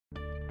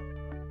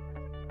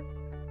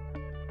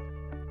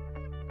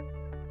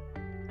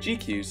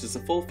GQueues is a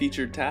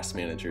full-featured task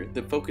manager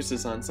that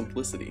focuses on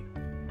simplicity.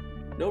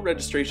 No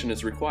registration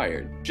is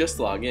required, just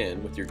log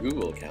in with your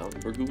Google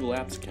account or Google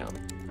Apps account.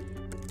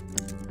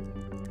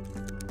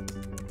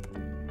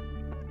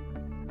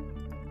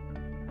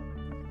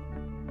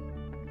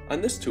 On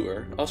this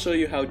tour, I'll show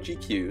you how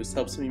GQueues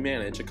helps me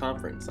manage a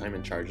conference I'm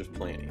in charge of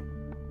planning.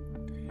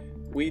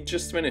 We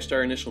just finished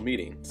our initial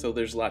meeting, so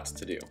there's lots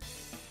to do.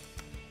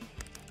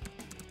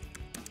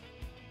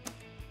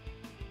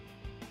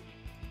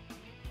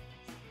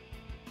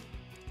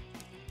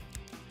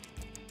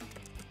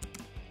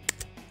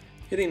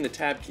 Hitting the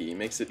Tab key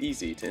makes it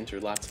easy to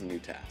enter lots of new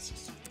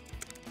tasks.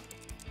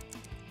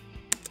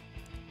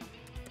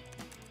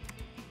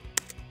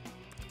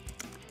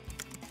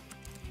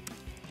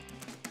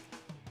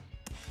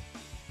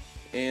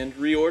 And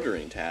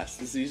reordering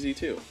tasks is easy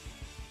too.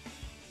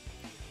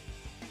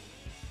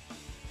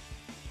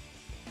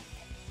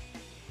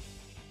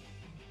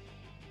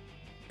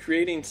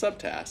 Creating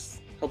subtasks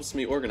helps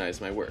me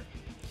organize my work.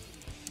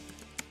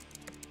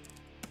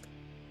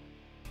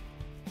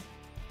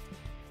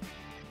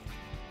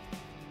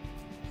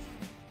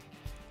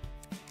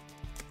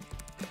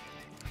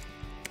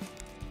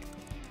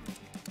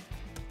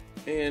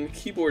 And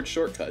keyboard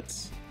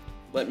shortcuts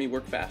let me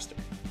work faster.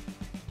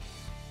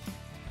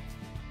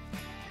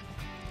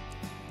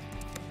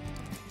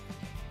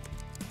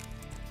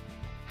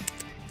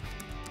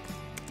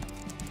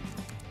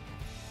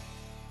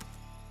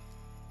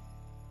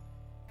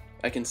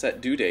 I can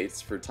set due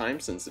dates for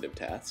time-sensitive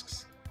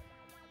tasks.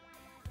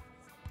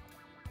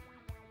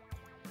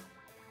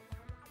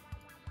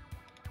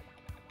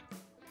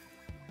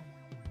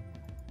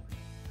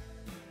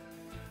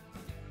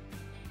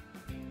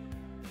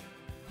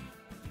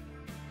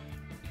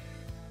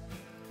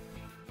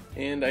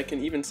 And I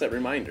can even set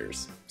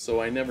reminders,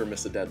 so I never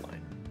miss a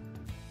deadline.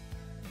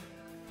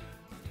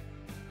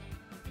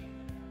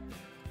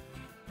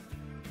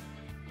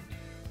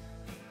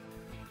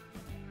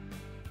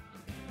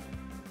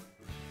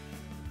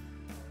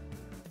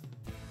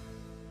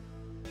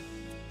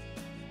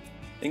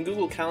 And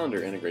Google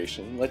Calendar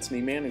integration lets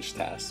me manage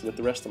tasks with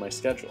the rest of my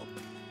schedule.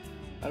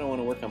 I don't want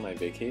to work on my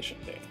vacation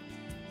day.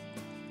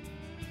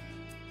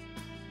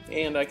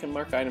 And I can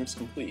mark items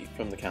complete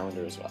from the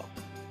calendar as well.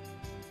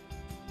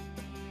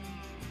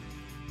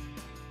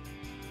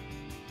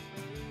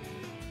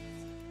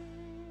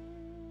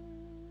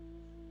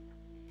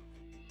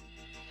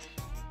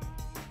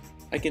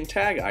 I can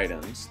tag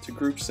items to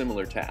group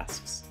similar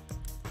tasks.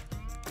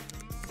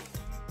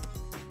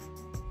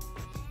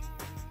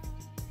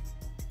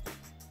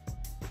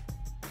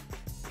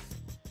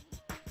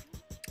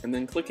 And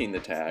then clicking the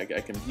tag,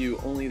 I can view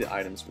only the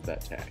items with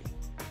that tag.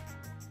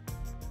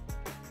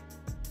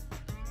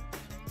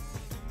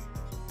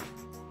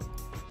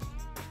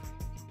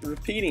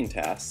 Repeating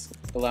tasks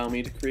allow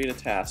me to create a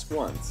task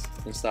once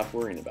and stop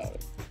worrying about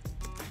it.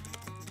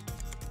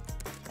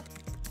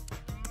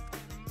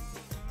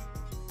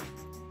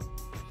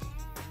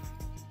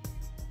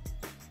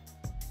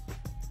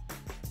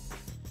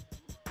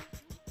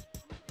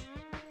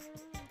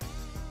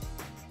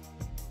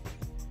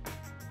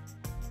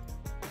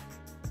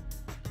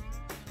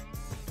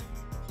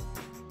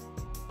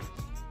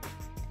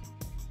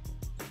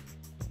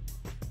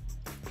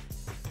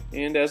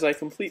 And as I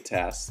complete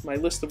tasks, my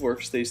list of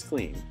work stays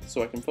clean,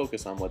 so I can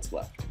focus on what's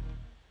left.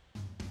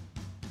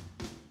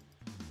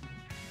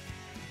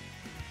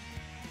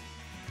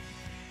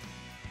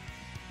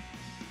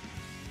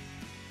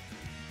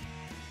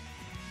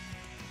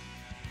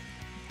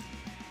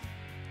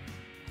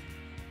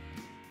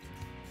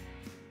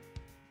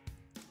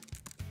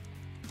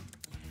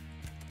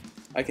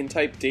 I can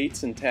type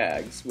dates and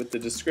tags with the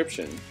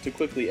description to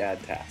quickly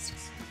add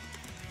tasks.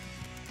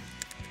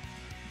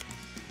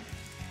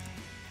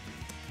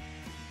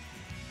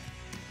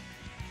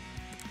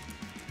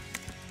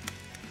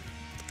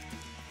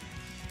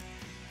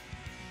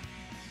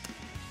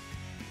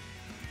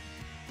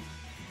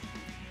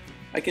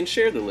 I can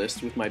share the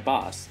list with my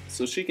boss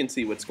so she can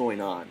see what's going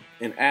on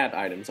and add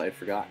items I've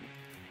forgotten.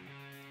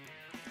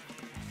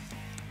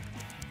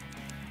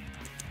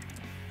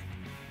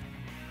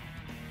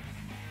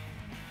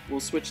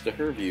 We'll switch to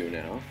her view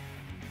now.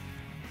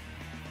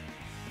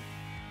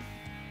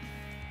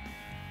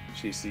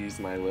 She sees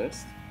my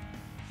list.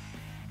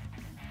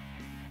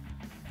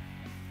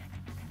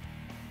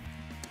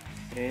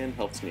 And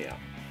helps me out.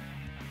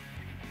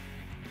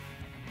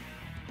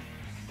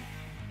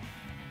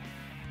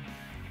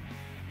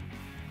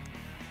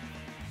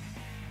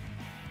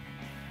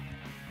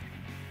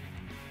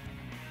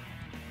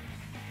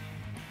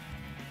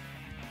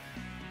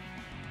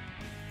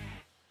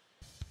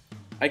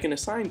 I can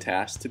assign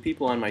tasks to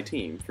people on my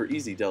team for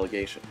easy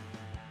delegation.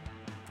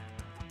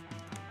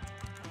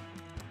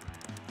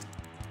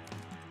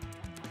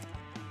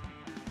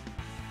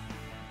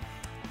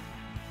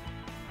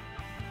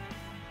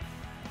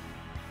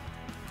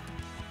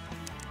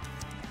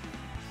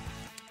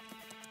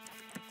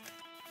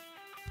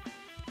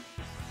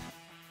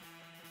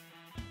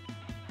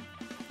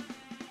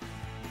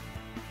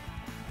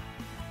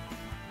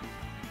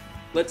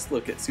 Let's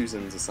look at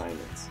Susan's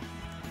assignments.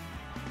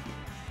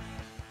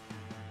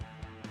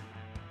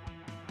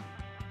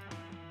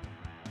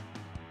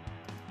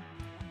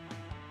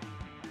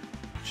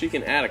 She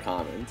can add a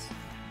comment,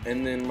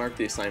 and then mark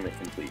the assignment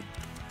complete.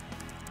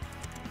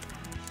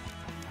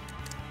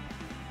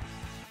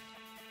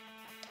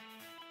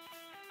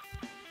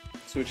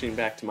 Switching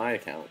back to my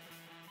account,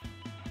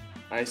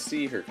 I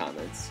see her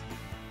comments,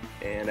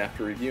 and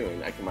after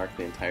reviewing, I can mark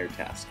the entire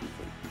task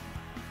complete.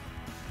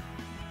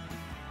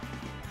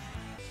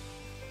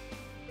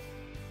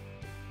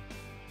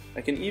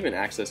 I can even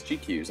access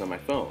GQueues on my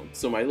phone,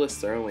 so my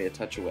lists are only a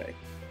touch away.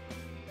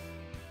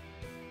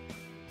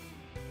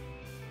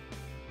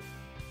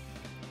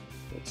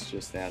 Let's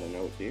just add a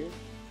note here.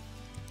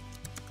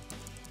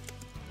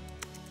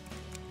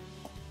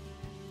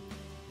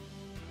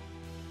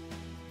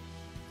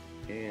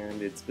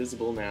 And it's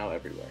visible now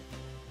everywhere.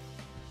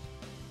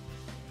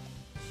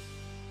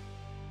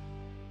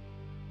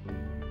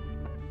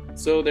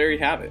 So there you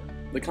have it.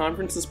 The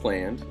conference is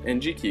planned,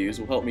 and GQueues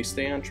will help me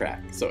stay on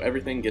track so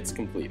everything gets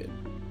completed.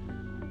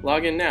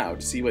 Log in now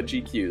to see what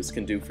GQueues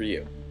can do for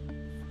you.